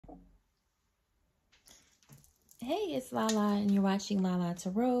Hey, it's Lala and you're watching Lala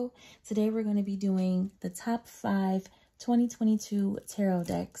Tarot. Today we're going to be doing the top 5 2022 tarot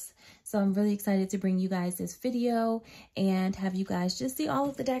decks. So I'm really excited to bring you guys this video and have you guys just see all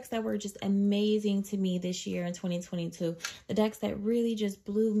of the decks that were just amazing to me this year in 2022. The decks that really just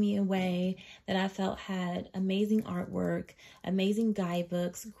blew me away, that I felt had amazing artwork, amazing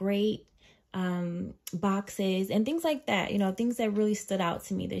guidebooks, great boxes and things like that, you know, things that really stood out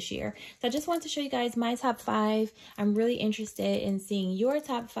to me this year. So I just want to show you guys my top 5. I'm really interested in seeing your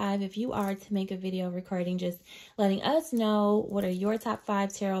top 5. If you are to make a video recording, just letting us know what are your top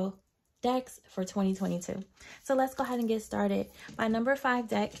 5 tarot decks for 2022. So let's go ahead and get started. My number 5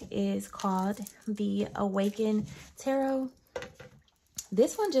 deck is called the Awaken Tarot.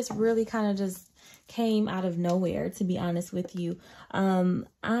 This one just really kind of just came out of nowhere, to be honest with you.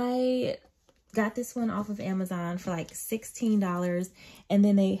 I got this one off of Amazon for like $16, and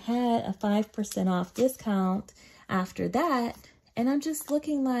then they had a 5% off discount after that. And I'm just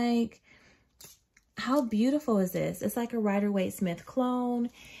looking like, how beautiful is this? It's like a Rider-Waite-Smith clone,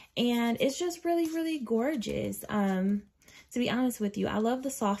 and it's just really, really gorgeous. To be honest with you, I love the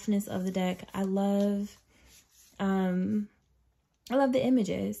softness of the deck. I love the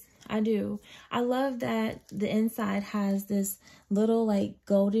images. I do. I love that the inside has this little like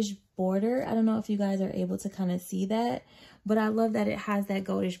goldish border. I don't know if you guys are able to kind of see that, but I love that it has that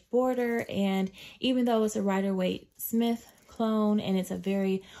goldish border. And even though it's a Rider-Waite-Smith clone and it's a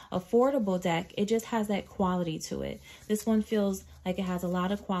very affordable deck, it just has that quality to it. This one feels like it has a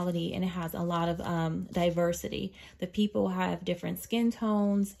lot of quality and it has a lot of diversity. The people have different skin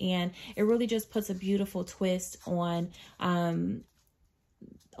tones, and it really just puts a beautiful twist on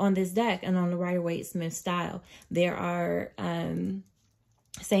this deck and on the Rider-Waite-Smith style. There are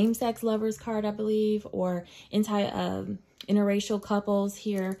same-sex lovers card, I believe, or interracial couples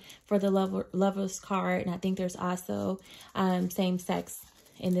here for the lovers card, and I think there's also same-sex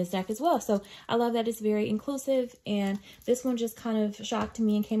in this deck as well. So I love that it's very inclusive, and this one just kind of shocked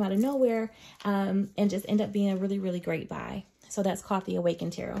me and came out of nowhere, and just ended up being a really, really great buy. So that's called the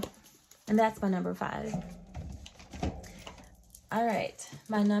Awaken Tarot, and that's my number 5. All right,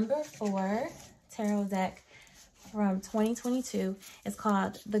 my number 4 tarot deck from 2022 is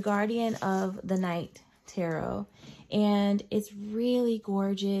called the Guardian of the Night Tarot, and it's really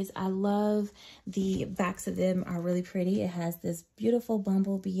gorgeous. I love the backs of them, are really pretty. It has this beautiful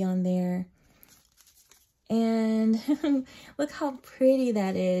bumblebee on there, and look how pretty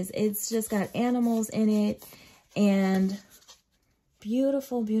that is. It's just got animals in it and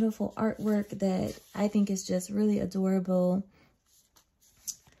beautiful, beautiful artwork that I think is just really adorable.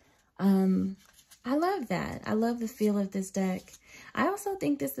 I love that. I love the feel of this deck. I also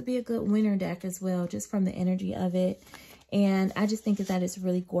think this would be a good winter deck as well, just from the energy of it. And I just think that it's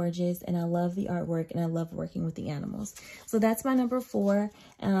really gorgeous, and I love the artwork, and I love working with the animals. So that's my number 4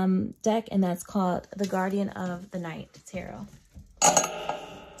 deck, and that's called the Guardian of the Night Tarot.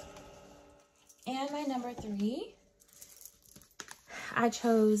 And my number 3, I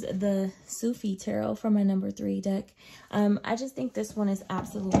chose the Sufi Tarot for my number 3 deck. I just think this one is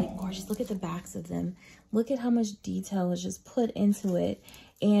absolutely gorgeous. Look at the backs of them. Look at how much detail is just put into it.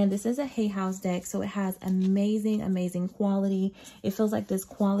 And this is a Hay House deck, so it has amazing, amazing quality. It feels like this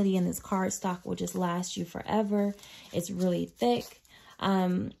quality in this card stock will just last you forever. It's really thick.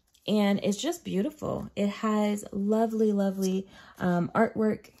 And it's just beautiful. It has lovely, lovely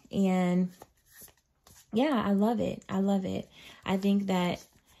artwork, and yeah, I love it. I love it. I think that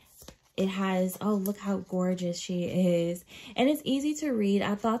it has, oh, look how gorgeous she is. And it's easy to read.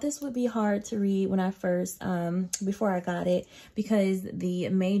 I thought this would be hard to read when I first, before I got it, because the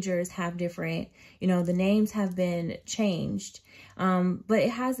majors have different, you know, the names have been changed. But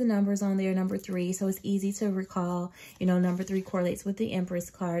it has the numbers on there, number 3. So it's easy to recall, you know, number 3 correlates with the Empress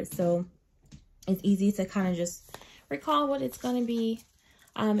card. So it's easy to kind of just recall what it's going to be,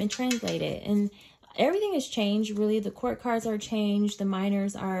 and translate it. And everything has changed, really. The court cards are changed. The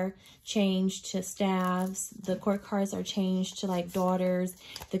minors are changed to staffs. The court cards are changed to like daughters.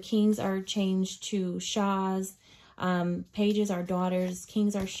 The kings are changed to shahs. Pages are daughters.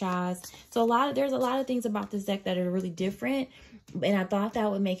 Kings are shahs. So there's a lot of things about this deck that are really different. And I thought that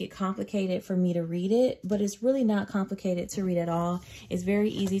would make it complicated for me to read it, but it's really not complicated to read at all. It's very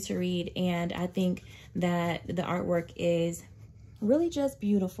easy to read, and I think that the artwork is really just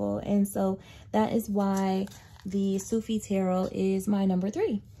beautiful. And so that is why the Sufi Tarot is my number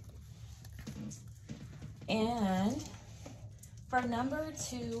 3. And for number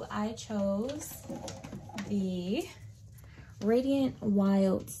 2, I chose the Radiant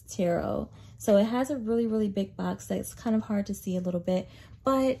Wilds Tarot. So it has a really, really big box that's kind of hard to see a little bit,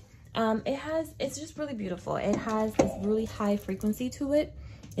 but It's just really beautiful. It has this really high frequency to it.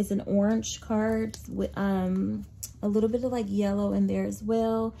 It's an orange card with a little bit of like yellow in there as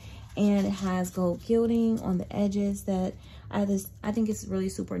well. And it has gold gilding on the edges that I think it's really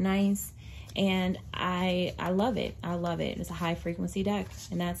super nice. And I love it. I love it. It's a high frequency deck,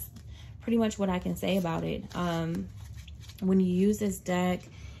 and that's pretty much what I can say about it. When you use this deck,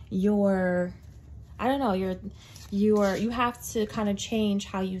 you have to kind of change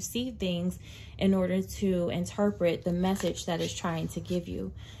how you see things in order to interpret the message that it's trying to give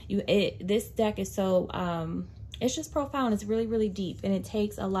you. This deck is so it's just profound. It's really, really deep, and it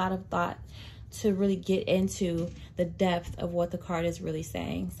takes a lot of thought to really get into the depth of what the card is really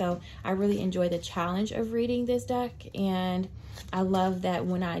saying. So I really enjoy the challenge of reading this deck, and I love that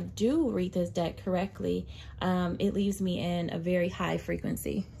when I do read this deck correctly, it leaves me in a very high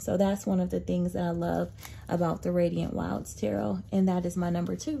frequency. So that's one of the things that I love about the Radiant Wilds Tarot, and that is my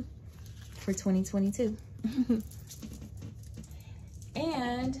number 2 for 2022.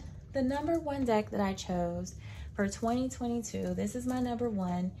 And the number 1 deck that I chose for 2022, this is my number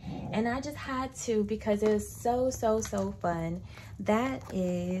 1, and I just had to because it was so fun. That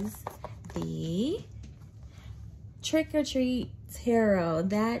is the Trick or Treat Tarot.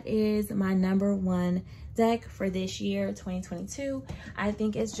 That is my number 1 deck for this year, 2022. I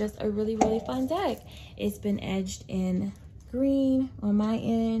think it's just a really fun deck. It's been edged in green on my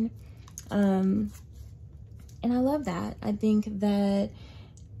end, and I love that. I think that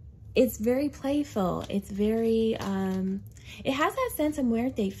it's very playful. It's very, it has that sense of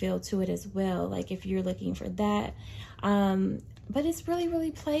Muerte feel to it as well, like if you're looking for that. But it's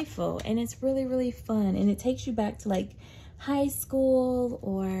really playful, and it's really fun, and it takes you back to like high school,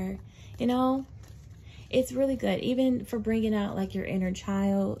 or, you know, it's really good, even for bringing out like your inner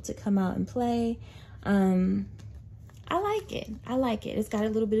child to come out and play. I like it. I like it. It's got a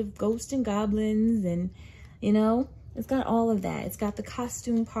little bit of ghosts and goblins, and, you know, it's got all of that. It's got the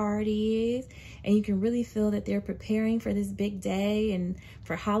costume parties, and you can really feel that they're preparing for this big day and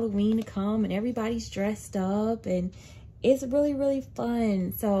for Halloween to come, and everybody's dressed up, and it's really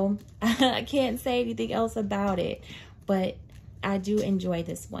fun. So I can't say anything else about it, but I do enjoy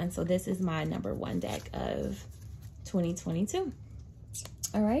this one. So this is my number 1 deck of 2022.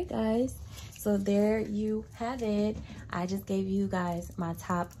 All right, guys. So there you have it. I just gave you guys my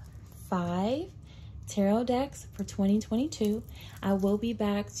top 5 tarot decks for 2022. I will be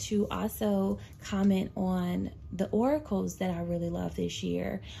back to also comment on the oracles that I really love this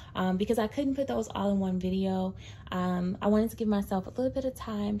year, because I couldn't put those all in one video. I wanted to give myself a little bit of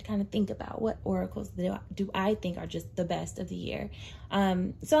time to kind of think about what oracles do I think are just the best of the year.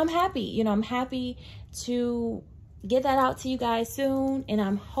 So I'm happy, you know, I'm happy to get that out to you guys soon, and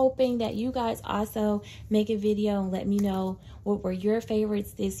I'm hoping that you guys also make a video and let me know what were your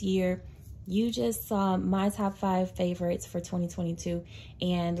favorites this year. You just saw my top 5 favorites for 2022,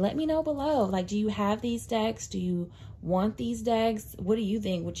 and let me know below, like, do you have these decks? Do you want these decks? What do you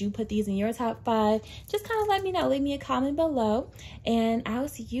think? Would you put these in your top 5? Just kind of let me know. Leave me a comment below, and I will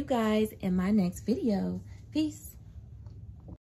see you guys in my next video. Peace.